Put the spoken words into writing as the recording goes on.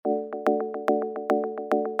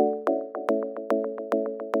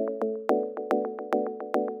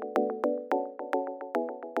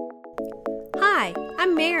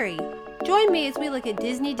Mary. Join me as we look at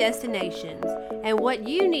Disney destinations and what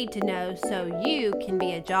you need to know so you can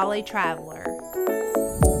be a jolly traveler.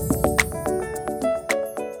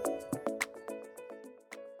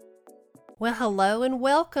 Well, hello and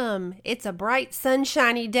welcome. It's a bright,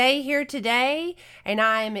 sunshiny day here today, and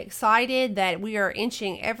I am excited that we are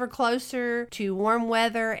inching ever closer to warm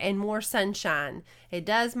weather and more sunshine. It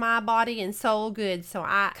does my body and soul good, so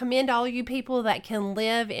I commend all you people that can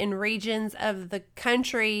live in regions of the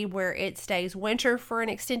country where it stays winter for an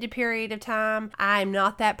extended period of time. I am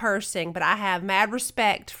not that person, but I have mad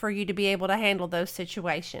respect for you to be able to handle those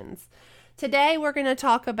situations. Today, we're going to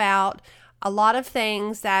talk about a lot of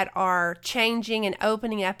things that are changing and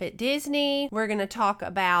opening up at Disney. We're going to talk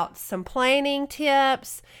about some planning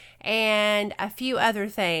tips and a few other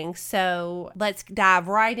things. So let's dive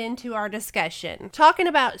right into our discussion. Talking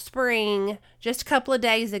about spring, just a couple of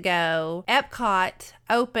days ago, Epcot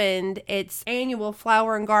opened its annual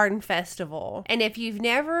Flower and Garden Festival. And if you've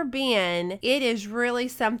never been, it is really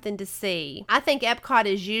something to see. I think Epcot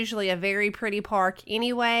is usually a very pretty park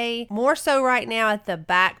anyway, more so right now at the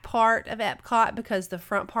back part of Epcot because the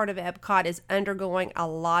front part of Epcot is undergoing a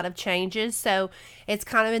lot of changes. So it's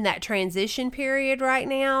kind of in that transition period right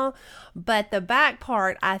now. But the back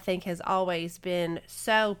part, I think, has always been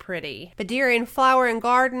so pretty. But during Flower and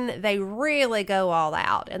Garden, they really go all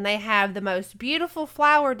out. And they have the most beautiful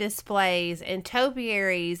flower displays and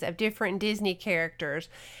topiaries of different Disney characters.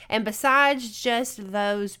 And besides just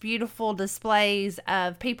those beautiful displays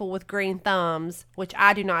of people with green thumbs, which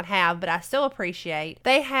I do not have, but I still appreciate,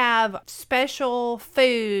 they have special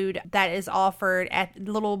food that is offered at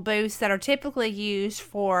little booths that are typically used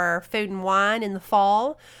for food and wine in the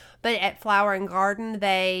fall. But at Flower and Garden,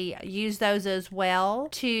 they use those as well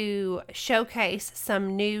to showcase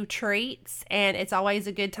some new treats. And it's always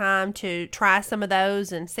a good time to try some of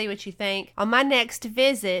those and see what you think. On my next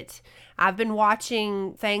visit, I've been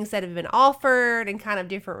watching things that have been offered and kind of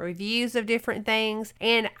different reviews of different things.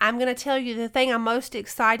 And I'm going to tell you the thing I'm most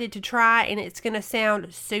excited to try, and it's going to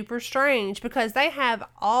sound super strange because they have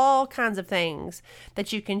all kinds of things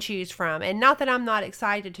that you can choose from. And not that I'm not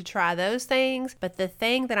excited to try those things, but the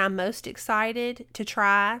thing that I'm most excited to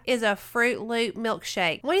try is a Fruit Loop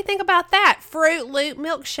milkshake. What do you think about that? Fruit Loop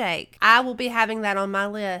milkshake. I will be having that on my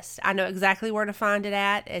list. I know exactly where to find it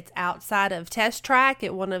at. It's outside of Test Track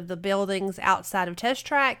at one of the buildings outside of Test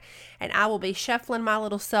Track, and I will be shuffling my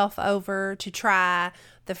little self over to try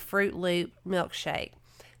the Fruit Loop milkshake.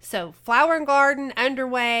 So Flower and Garden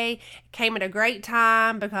underway, came at a great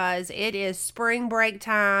time because it is spring break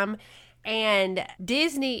time. And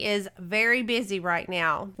Disney is very busy right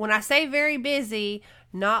now. When I say very busy,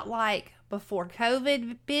 not like before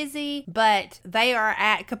COVID busy, but they are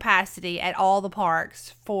at capacity at all the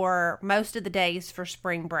parks for most of the days for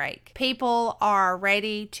spring break. People are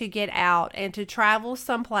ready to get out and to travel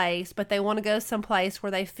someplace, but they want to go someplace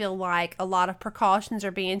where they feel like a lot of precautions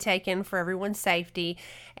are being taken for everyone's safety.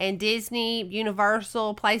 And Disney,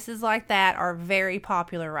 Universal, places like that are very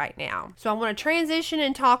popular right now. So I want to transition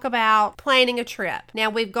and talk about planning a trip. Now,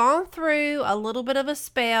 we've gone through a little bit of a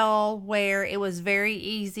spell where it was very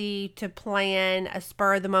easy to plan a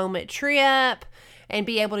spur-of-the-moment trip and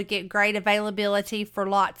be able to get great availability for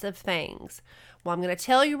lots of things. Well, I'm going to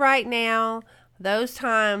tell you right now, those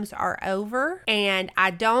times are over, and I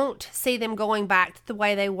don't see them going back to the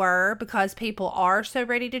way they were because people are so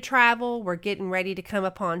ready to travel. We're getting ready to come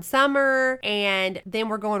upon summer, and then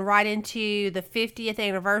we're going right into the 50th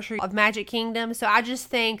anniversary of Magic Kingdom. So I just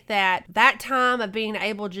think that that time of being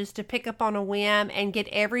able just to pick up on a whim and get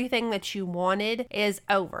everything that you wanted is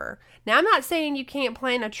over. Now, I'm not saying you can't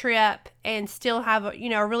plan a trip and still have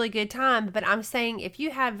a really good time, but I'm saying if you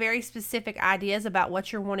have very specific ideas about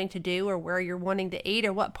what you're wanting to do or where you're wanting to eat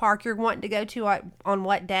or what park you're wanting to go to on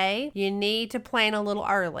what day, you need to plan a little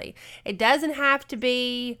early. It doesn't have to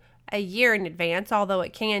be a year in advance, although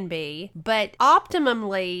it can be, but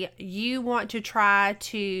optimally, you want to try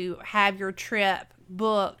to have your trip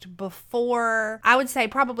booked before, I would say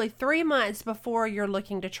probably 3 months before you're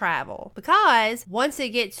looking to travel, because once it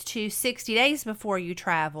gets to 60 days before you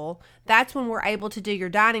travel, that's when we're able to do your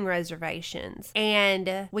dining reservations.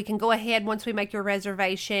 And we can go ahead once we make your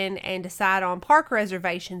reservation and decide on park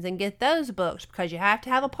reservations and get those booked, because you have to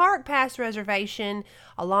have a park pass reservation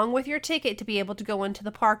along with your ticket to be able to go into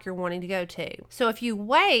the park you're wanting to go to. So if you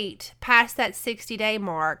wait past that 60-day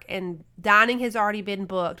mark and dining has already been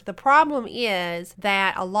booked, the problem is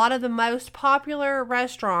that a lot of the most popular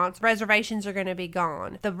restaurants, reservations are going to be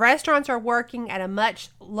gone. The restaurants are working at a much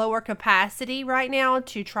lower capacity right now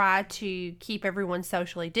to try to keep everyone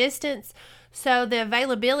socially distanced. So the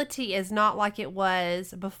availability is not like it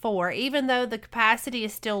was before. Even though the capacity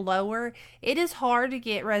is still lower, it is hard to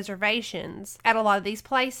get reservations at a lot of these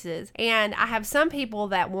places. And I have some people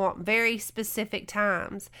that want very specific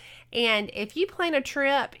times. And if you plan a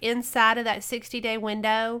trip inside of that 60-day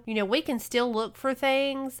window, we can still look for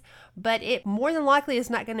things, but it more than likely is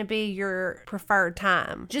not going to be your preferred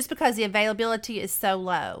time just because the availability is so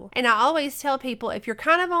low. And I always tell people, if you're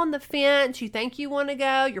kind of on the fence, you think you want to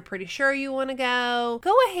go, you're pretty sure you want to go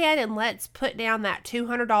ahead and let's put down that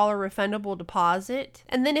 $200 refundable deposit.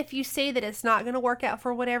 And then if you see that it's not going to work out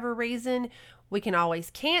for whatever reason, we can always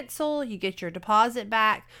cancel, you get your deposit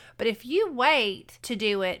back. But if you wait to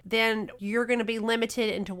do it, then you're going to be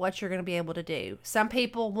limited into what you're going to be able to do. Some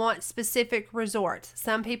people want specific resorts.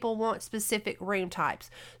 Some people want specific room types.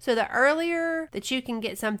 So the earlier that you can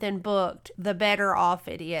get something booked, the better off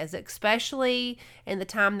it is, especially in the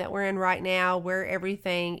time that we're in right now where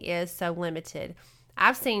everything is so limited.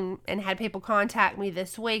 I've seen and had people contact me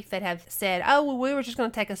this week that have said, oh, well, we were just going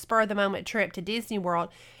to take a spur-of-the-moment trip to Disney World,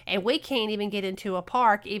 and we can't even get into a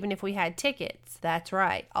park even if we had tickets. That's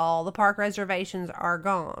right. All the park reservations are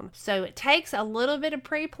gone. So it takes a little bit of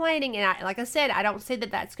pre-planning, and like I said, I don't see that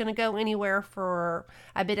that's going to go anywhere for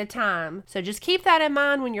a bit of time. So just keep that in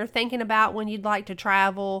mind when you're thinking about when you'd like to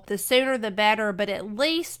travel. The sooner the better, but at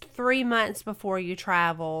least 3 months before you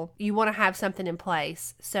travel, you want to have something in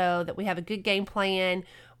place so that we have a good game plan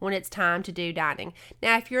when it's time to do dining.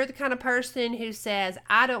 Now, if you're the kind of person who says,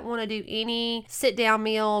 I don't want to do any sit-down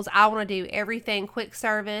meals, I want to do everything quick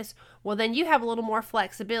service, well, then you have a little more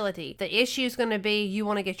flexibility. The issue is going to be you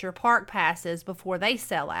want to get your park passes before they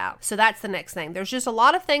sell out. So that's the next thing. There's just a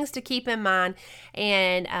lot of things to keep in mind,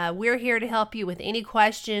 and we're here to help you with any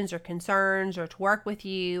questions or concerns or to work with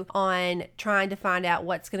you on trying to find out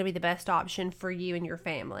what's going to be the best option for you and your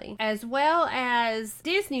family. As well as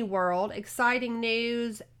Disney World, exciting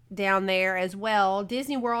news down there as well.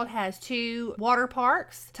 Disney World has 2 water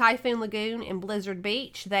parks, Typhoon Lagoon and Blizzard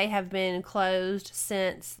Beach. They have been closed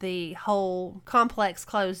since the whole complex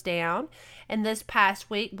closed down. And this past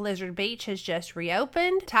week, Blizzard Beach has just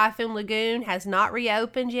reopened. Typhoon Lagoon has not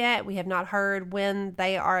reopened yet. We have not heard when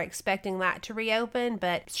they are expecting that to reopen,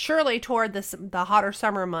 but surely toward the hotter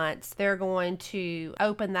summer months, they're going to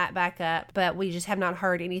open that back up, but we just have not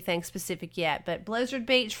heard anything specific yet. But Blizzard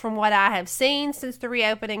Beach, from what I have seen since the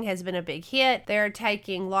reopening, has been a big hit. They're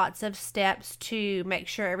taking lots of steps to make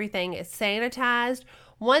sure everything is sanitized.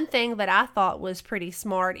 One thing that I thought was pretty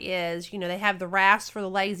smart is, they have the rafts for the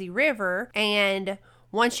lazy river, and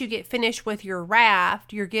once you get finished with your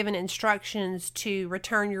raft, you're given instructions to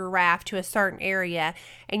return your raft to a certain area,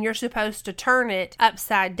 and you're supposed to turn it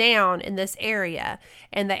upside down in this area.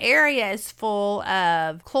 And the area is full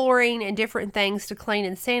of chlorine and different things to clean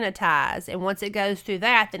and sanitize. And once it goes through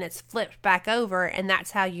that, then it's flipped back over, and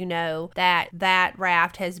that's how you know that that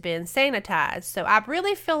raft has been sanitized. So I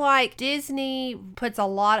really feel like Disney puts a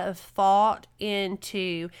lot of thought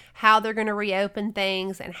into how they're going to reopen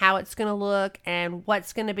things and how it's going to look and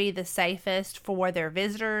what's going to be the safest for their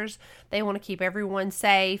visitors. They want to keep everyone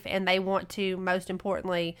safe, and they want to, most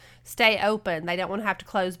importantly, stay open. They don't want to have to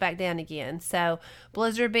close back down again. So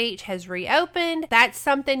Blizzard Beach has reopened. That's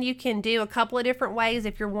something you can do a couple of different ways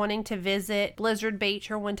if you're wanting to visit Blizzard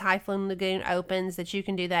Beach or when Typhoon Lagoon opens, that you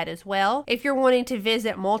can do that as well. If you're wanting to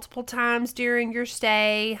visit multiple times during your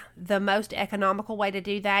stay, the most economical way to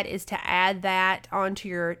do that is to add that onto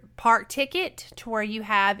your park ticket to where you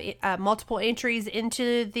have multiple entries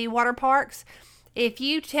into the water parks. If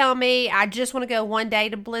you tell me I just want to go one day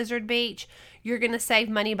to Blizzard Beach, you're going to save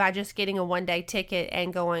money by just getting a one-day ticket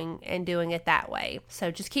and going and doing it that way.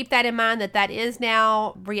 So just keep that in mind, that is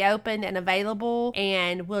now reopened and available,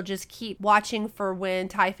 and we'll just keep watching for when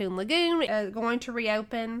Typhoon Lagoon is going to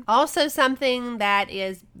reopen. Also, something that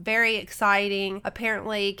is very exciting,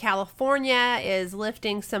 apparently California is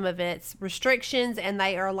lifting some of its restrictions, and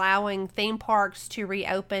they are allowing theme parks to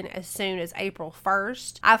reopen as soon as April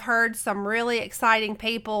 1st. I've heard some really exciting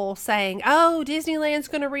people saying, oh, Disneyland's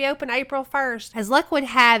going to reopen April 1st. As luck would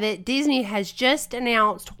have it, Disney has just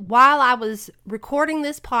announced while I was recording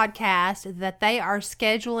this podcast that they are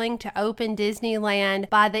scheduling to open Disneyland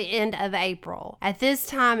by the end of April. At this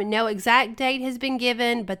time, no exact date has been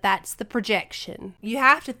given, but that's the projection. You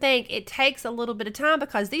have to think it takes a little bit of time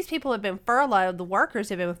because these people have been furloughed. The workers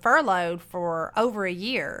have been furloughed for over a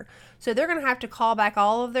year. So they're going to have to call back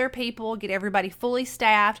all of their people, get everybody fully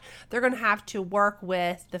staffed. They're going to have to work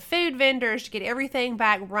with the food vendors to get everything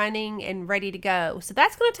back running and ready to go. So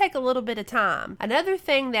that's going to take a little bit of time. Another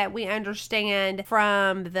thing that we understand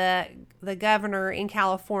from the governor in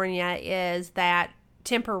California is that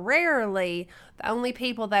temporarily, the only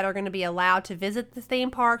people that are going to be allowed to visit the theme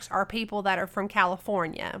parks are people that are from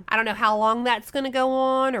California. I don't know how long that's going to go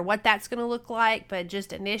on or what that's going to look like, but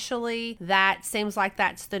just initially, that seems like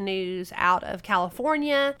that's the news out of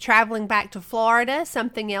California. Traveling back to Florida,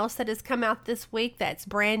 something else that has come out this week that's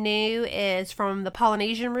brand new is from the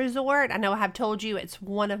Polynesian Resort. I know I have told you it's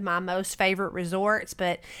one of my most favorite resorts,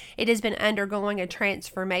 but it has been undergoing a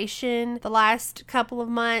transformation the last couple of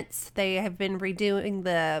months. They have been redoing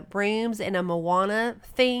the rooms in a Moana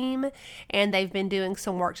theme, and they've been doing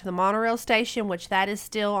some work to the monorail station, which that is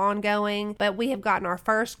still ongoing. But we have gotten our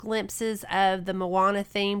first glimpses of the Moana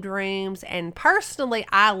themed rooms, and personally,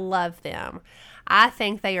 I love them. I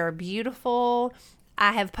think they are beautiful.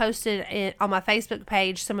 I have posted on my Facebook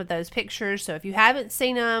page some of those pictures, so if you haven't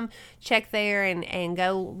seen them, check there and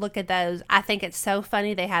go look at those. I think it's so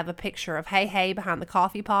funny. They have a picture of Hey Hey behind the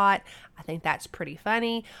coffee pot. I think that's pretty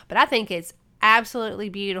funny, but I think it's absolutely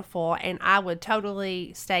beautiful, and I would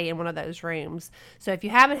totally stay in one of those rooms. So if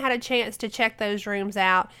you haven't had a chance to check those rooms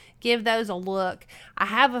out, give those a look. I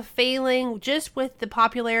have a feeling, just with the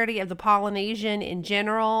popularity of the Polynesian in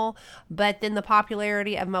general, but then the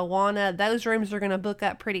popularity of Moana, those rooms are going to book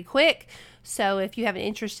up pretty quick. So if you have an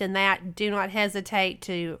interest in that, do not hesitate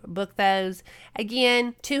to book those.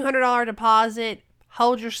 Again, $200 deposit,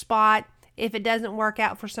 hold your spot. If it doesn't work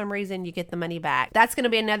out for some reason, you get the money back. That's going to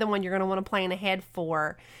be another one you're going to want to plan ahead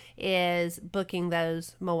for, is booking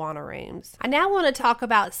those Moana rooms. I now want to talk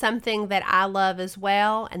about something that I love as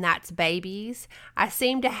well, and that's babies. I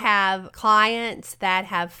seem to have clients that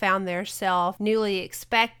have found themselves newly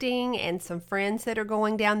expecting, and some friends that are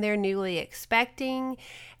going down there newly expecting,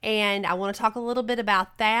 and I want to talk a little bit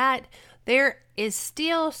about that. There is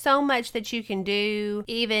still so much that you can do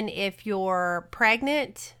even if you're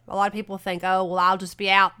pregnant. A lot of people think, oh, well, I'll just be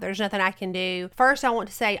out. There's nothing I can do. First, I want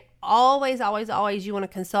to say always, you want to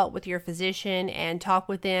consult with your physician and talk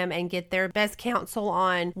with them and get their best counsel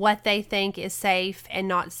on what they think is safe and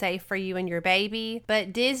not safe for you and your baby.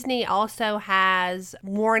 But Disney also has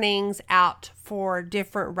warnings out for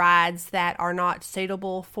different rides that are not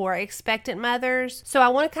suitable for expectant mothers. So I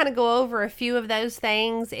want to kind of go over a few of those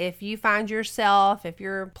things. If you find yourself, if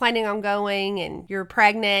you're planning on going and you're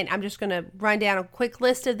pregnant, I'm just going to run down a quick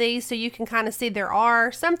list of these so you can kind of see there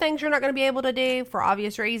are some things you're not going to be able to do for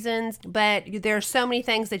obvious reasons, but there's so many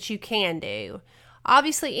things that you can do.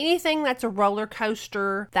 Obviously, anything that's a roller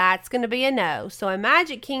coaster, that's going to be a no. So in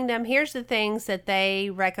Magic Kingdom, here's the things that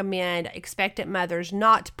they recommend expectant mothers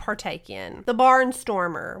not to partake in. The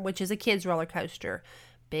Barnstormer, which is a kid's roller coaster.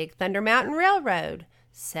 Big Thunder Mountain Railroad.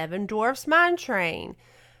 Seven Dwarfs Mine Train.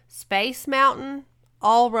 Space Mountain,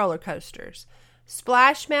 all roller coasters.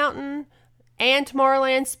 Splash Mountain and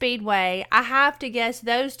Tomorrowland Speedway. I have to guess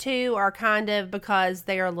those two are kind of because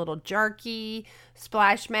they are a little jerky.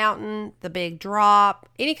 Splash Mountain, the big drop,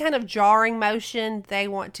 any kind of jarring motion, they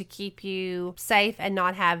want to keep you safe and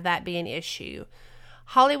not have that be an issue.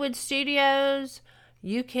 Hollywood Studios,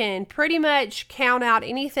 you can pretty much count out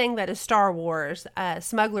anything that is Star Wars.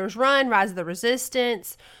 Smuggler's Run, Rise of the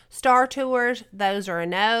Resistance, Star Tours, those are a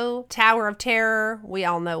no. Tower of Terror, we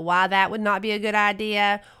all know why that would not be a good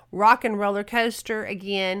idea. Rock and Roller Coaster,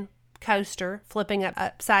 again, coaster, flipping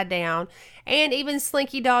upside down. And even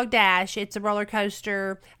Slinky Dog Dash, it's a roller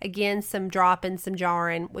coaster. Again, some dropping, some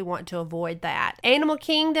jarring. We want to avoid that. Animal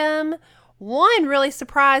Kingdom, one really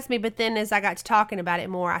surprised me, but then as I got to talking about it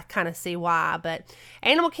more, I kind of see why. But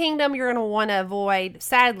Animal Kingdom, you're going to want to avoid,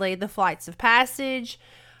 sadly, the Flights of Passage,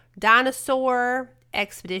 Dinosaur,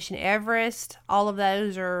 Expedition Everest, all of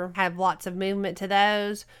those have lots of movement to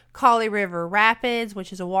those. Kali River Rapids,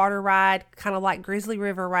 which is a water ride, kind of like Grizzly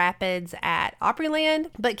River Rapids at Opryland.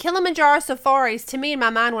 But Kilimanjaro Safaris, to me in my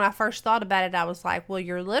mind when I first thought about it, I was like, well,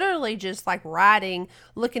 you're literally just like riding,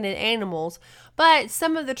 looking at animals. But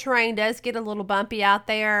some of the terrain does get a little bumpy out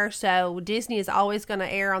there, so Disney is always going to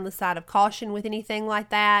err on the side of caution with anything like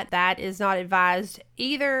that. That is not advised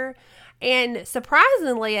either. And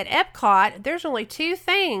surprisingly, at Epcot, there's only 2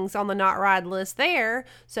 things on the not ride list there.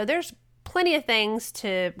 So there's plenty of things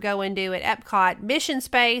to go and do at Epcot. Mission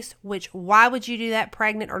Space, which why would you do that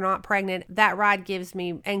pregnant or not pregnant? That ride gives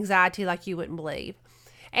me anxiety like you wouldn't believe.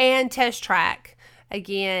 And Test Track.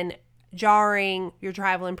 Again, jarring. You're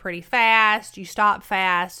traveling pretty fast. You stop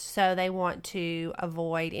fast. So they want to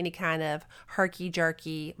avoid any kind of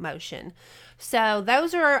herky-jerky motion. So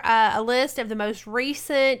those are a list of the most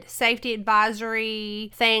recent safety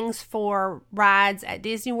advisory things for rides at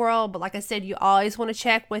Disney World. But like I said, you always want to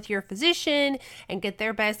check with your physician and get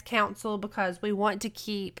their best counsel, because we want to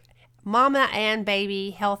keep mama and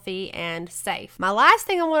baby healthy and safe. My last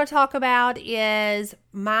thing I want to talk about is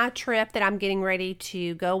my trip that I'm getting ready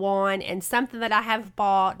to go on, and something that I have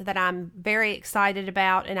bought that I'm very excited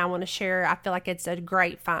about and I want to share. I feel like it's a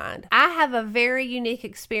great find. I have a very unique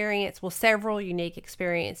experience, well, several unique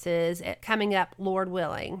experiences coming up, Lord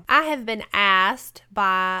willing. I have been asked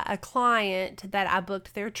by a client that I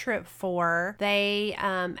booked their trip for. They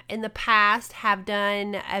in the past have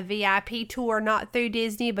done a VIP tour, not through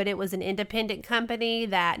Disney, but it was an independent company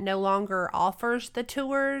that no longer offers the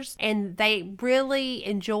tours, and they really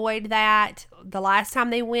enjoyed that. The last time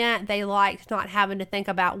they went, they liked not having to think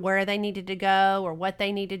about where they needed to go or what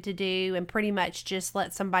they needed to do, and pretty much just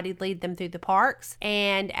let somebody lead them through the parks.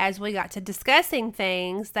 And as we got to discussing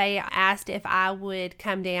things, they asked if I would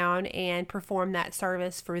come down and perform that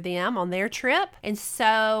service for them on their trip. And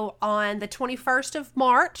so on the 21st of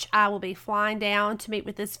March, I will be flying down to meet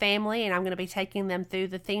with this family, and I'm going to be taking them through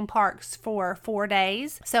the theme parks for 4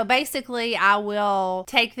 days. So basically, I will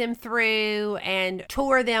take them through and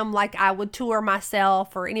tour them like I would tour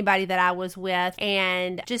myself or anybody that I was with,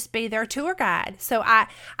 and just be their tour guide. So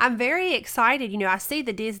I'm very excited. You know, I see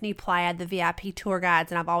the Disney Plaid, the VIP tour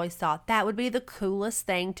guides, and I've always thought that would be the coolest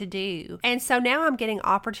thing to do. And so now I'm getting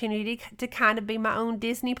opportunity to kind of be my own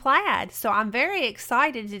Disney Plaid. So I'm very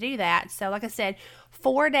excited to do that. So like I said,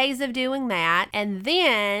 4 days of doing that. And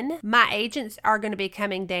then my agents are going to be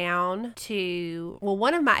coming down to, well,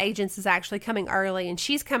 one of my agents is actually coming early, and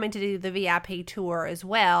she's coming to do the VIP tour as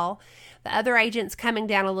well. The other agent's coming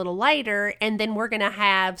down a little later, and then we're going to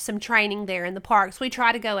have some training there in the parks. We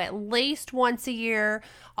try to go at least once a year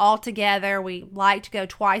all together. We like to go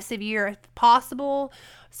twice a year if possible.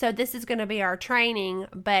 So this is going to be our training,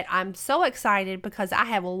 but I'm so excited because I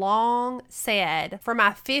have long said for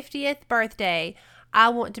my 50th birthday, I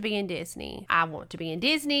want to be in Disney. I want to be in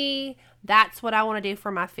Disney. That's what I want to do for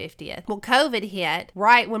my 50th. Well, COVID hit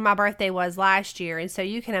right when my birthday was last year, and so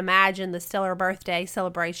you can imagine the stellar birthday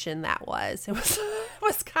celebration that was. It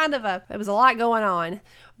was kind of it was a lot going on.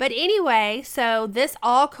 But anyway, so this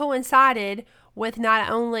all coincided with not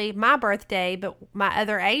only my birthday, but my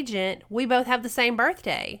other agent. We both have the same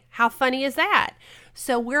birthday. How funny is that?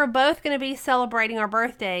 So we're both going to be celebrating our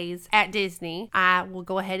birthdays at Disney. I will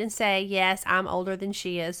go ahead and say, yes, I'm older than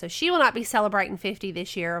she is. So she will not be celebrating 50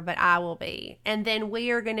 this year, but I will be. And then we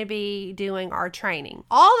are going to be doing our training.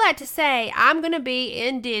 All that to say, I'm going to be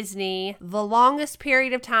in Disney the longest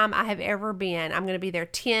period of time I have ever been. I'm going to be there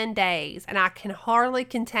 10 days, and I can hardly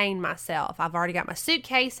contain myself. I've already got my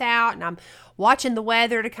suitcase out, and I'm watching the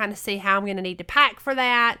weather to kind of see how I'm going to need to pack for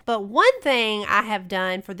that. But one thing I have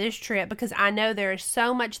done for this trip, because I know there is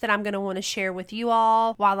so much that I'm going to want to share with you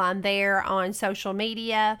all while I'm there on social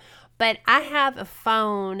media, but I have a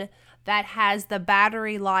phone that has the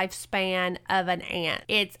battery lifespan of an ant.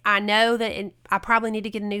 I know that I probably need to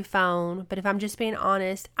get a new phone, but if I'm just being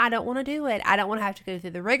honest, I don't want to do it. I don't want to have to go through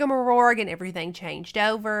the rigmarole and everything changed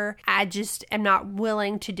over. I just am not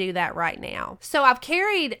willing to do that right now. So I've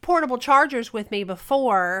carried portable chargers with me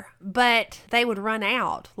before, but they would run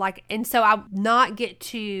out. And so I would not get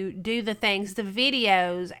to do the things, the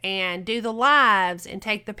videos, and do the lives and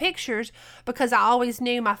take the pictures, because I always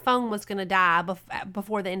knew my phone was going to die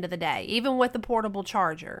before the end of the day, even with the portable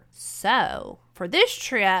charger. So for this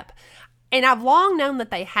trip, and I've long known that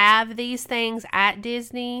they have these things at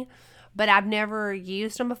Disney, but I've never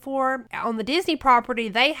used them before. On the Disney property,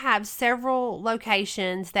 they have several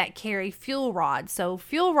locations that carry fuel rods. So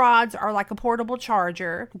fuel rods are like a portable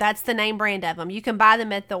charger. That's the name brand of them. You can buy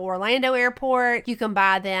them at the Orlando airport. You can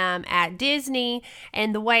buy them at Disney.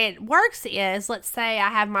 And the way it works is, let's say I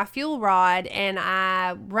have my fuel rod and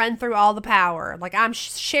I run through all the power. I'm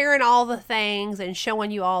sharing all the things and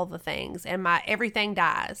showing you all the things, and everything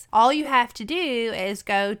dies. All you have to do is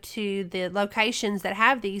go to the locations that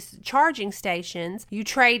have these charging stations. You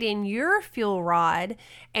trade in your fuel rod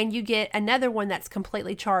and you get another one that's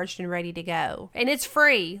completely charged and ready to go. And it's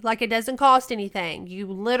free. It doesn't cost anything. You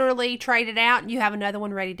literally trade it out and you have another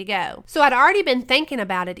one ready to go. So I'd already been thinking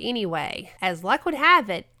about it anyway. As luck would have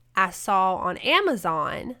it, I saw on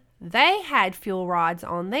Amazon they had fuel rods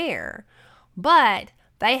on there, but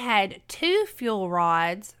they had 2 fuel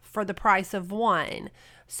rods for the price of 1.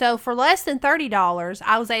 So for less than $30,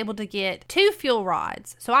 I was able to get 2 fuel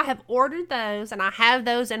rods. So I have ordered those and I have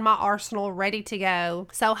those in my arsenal ready to go.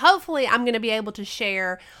 So hopefully I'm going to be able to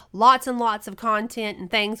share lots and lots of content and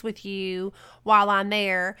things with you while I'm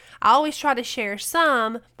there. I always try to share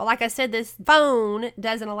some, but like I said, this phone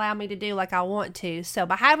doesn't allow me to do like I want to. So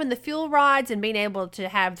by having the fuel rods and being able to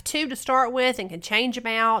have 2 to start with and can change them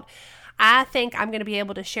out, I think I'm going to be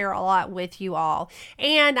able to share a lot with you all.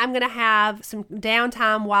 And I'm going to have some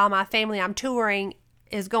downtime while my family I'm touring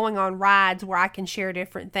is going on rides where I can share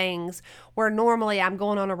different things, where normally I'm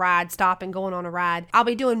going on a ride, stopping, going on a ride. I'll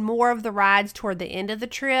be doing more of the rides toward the end of the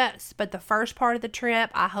trips, but the first part of the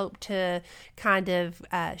trip, I hope to kind of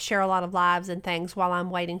share a lot of lives and things while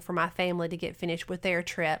I'm waiting for my family to get finished with their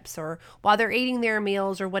trips, or while they're eating their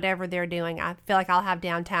meals or whatever they're doing. I feel like I'll have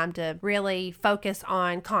downtime to really focus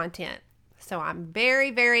on content. So I'm very,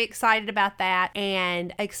 very excited about that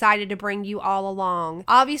and excited to bring you all along.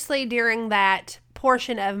 Obviously, during that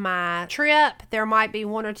portion of my trip, there might be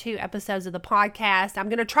 1 or 2 episodes of the podcast. I'm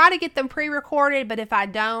going to try to get them pre-recorded, but if I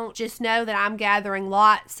don't, just know that I'm gathering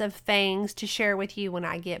lots of things to share with you when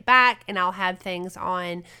I get back, and I'll have things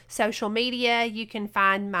on social media. You can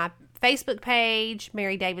find my Facebook page,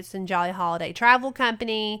 Mary Davidson Jolly Holiday Travel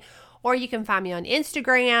Company, or you can find me on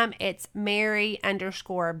Instagram. It's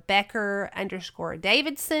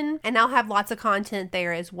Mary_Becker_Davidson. And I'll have lots of content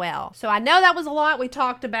there as well. So I know that was a lot. We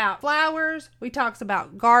talked about flowers. We talked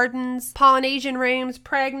about gardens, Polynesian rooms,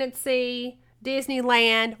 pregnancy,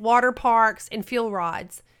 Disneyland, water parks, and fuel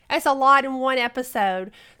rods. That's a lot in one episode.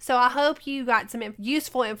 So I hope you got some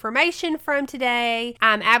useful information from today.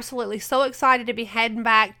 I'm absolutely so excited to be heading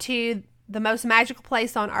back to the most magical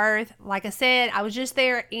place on earth. Like I said, I was just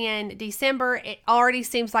there in December. It already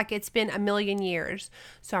seems like it's been a million years.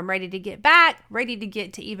 So I'm ready to get back, ready to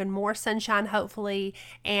get to even more sunshine, hopefully,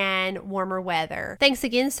 and warmer weather. Thanks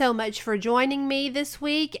again so much for joining me this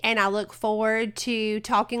week, and I look forward to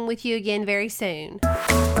talking with you again very soon.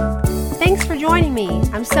 Thanks for joining me.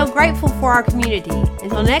 I'm so grateful for our community.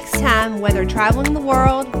 Until next time, whether traveling the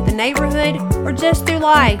world, the neighborhood, or just through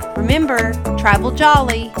life, remember, travel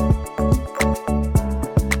jolly.